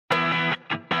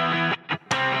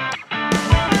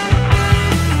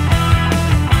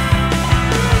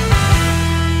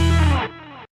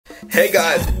Hey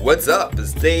guys, what's up?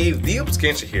 It's Dave, the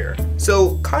Ubuntu here.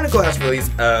 So, Conoco has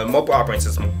released a mobile operating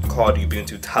system called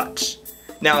Ubuntu Touch.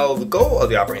 Now, the goal of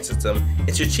the operating system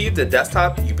is to achieve the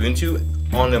desktop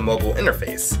Ubuntu on a mobile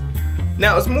interface.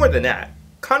 Now, it's more than that.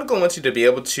 Conoco wants you to be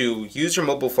able to use your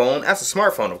mobile phone as a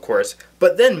smartphone, of course,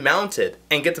 but then mount it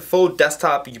and get the full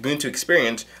desktop Ubuntu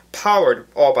experience powered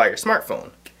all by your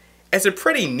smartphone. It's a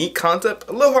pretty neat concept,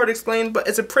 a little hard to explain, but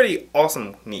it's a pretty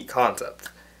awesome, neat concept.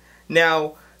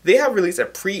 Now, they have released a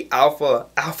pre-alpha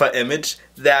image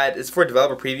that is for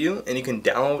developer preview, and you can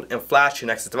download and flash your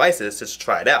Nexus devices to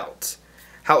try it out.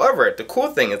 However, the cool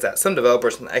thing is that some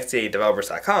developers from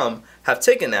xdadevelopers.com have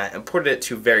taken that and ported it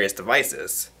to various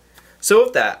devices. So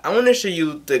with that, I want to show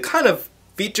you the kind of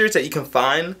features that you can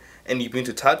find in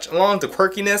Ubuntu Touch, along with the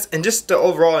quirkiness and just the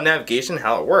overall navigation,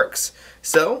 how it works.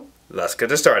 So, let's get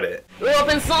this started.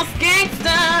 Open source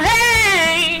gangsta,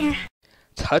 hey!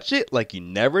 Touch it like you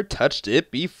never touched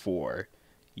it before.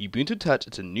 Ubuntu Touch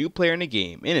is a new player in the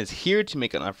game and is here to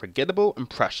make an unforgettable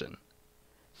impression.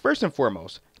 First and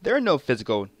foremost, there are no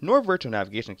physical nor virtual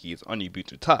navigation keys on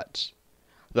Ubuntu Touch.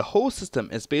 The whole system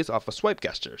is based off of swipe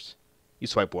gestures. You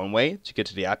swipe one way to get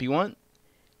to the app you want,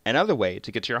 another way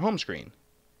to get to your home screen.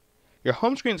 Your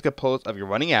home screen is composed of your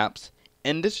running apps,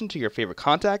 in addition to your favorite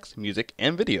contacts, music,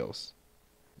 and videos.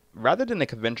 Rather than a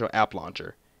conventional app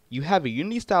launcher, you have a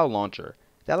Unity-style launcher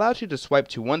that allows you to swipe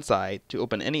to one side to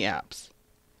open any apps.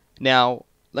 Now,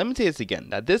 let me say this again,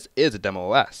 that this is a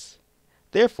demo OS.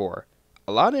 Therefore,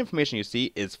 a lot of the information you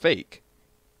see is fake,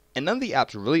 and none of the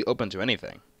apps really open to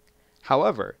anything.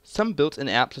 However, some built-in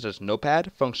apps such as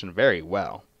Notepad function very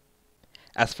well.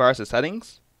 As far as the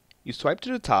settings, you swipe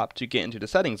to the top to get into the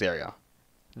settings area.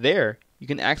 There, you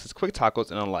can access quick toggles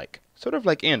and the like, sort of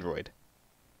like Android.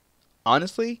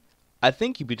 Honestly, I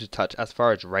think Ubuntu Touch as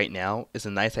far as right now is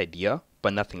a nice idea,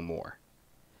 but nothing more.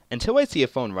 Until I see a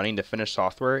phone running the finished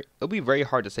software, it'll be very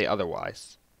hard to say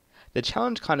otherwise. The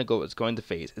challenge Conoco is going to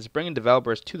face is bringing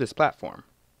developers to this platform.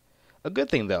 A good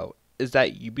thing though, is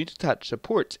that Ubuntu Touch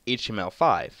supports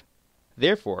HTML5.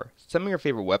 Therefore, some of your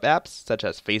favorite web apps such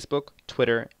as Facebook,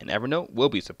 Twitter, and Evernote will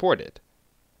be supported.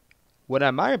 What I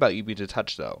admire about Ubuntu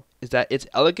Touch though, is that it's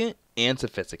elegant and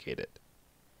sophisticated.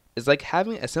 It's like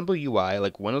having a simple UI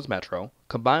like Windows Metro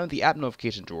combined with the app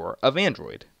notification drawer of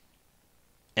Android.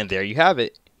 And there you have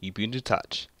it, Ubuntu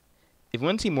Touch. If you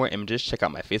want to see more images, check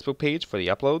out my Facebook page for the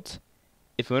uploads.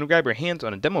 If you want to grab your hands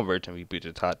on a demo version of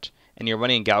Ubuntu Touch and you're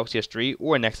running a Galaxy S3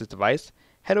 or a Nexus device,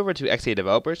 head over to XDA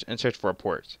Developers and search for a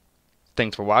port.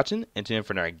 Thanks for watching and tune in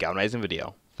for another galvanizing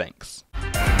video. Thanks.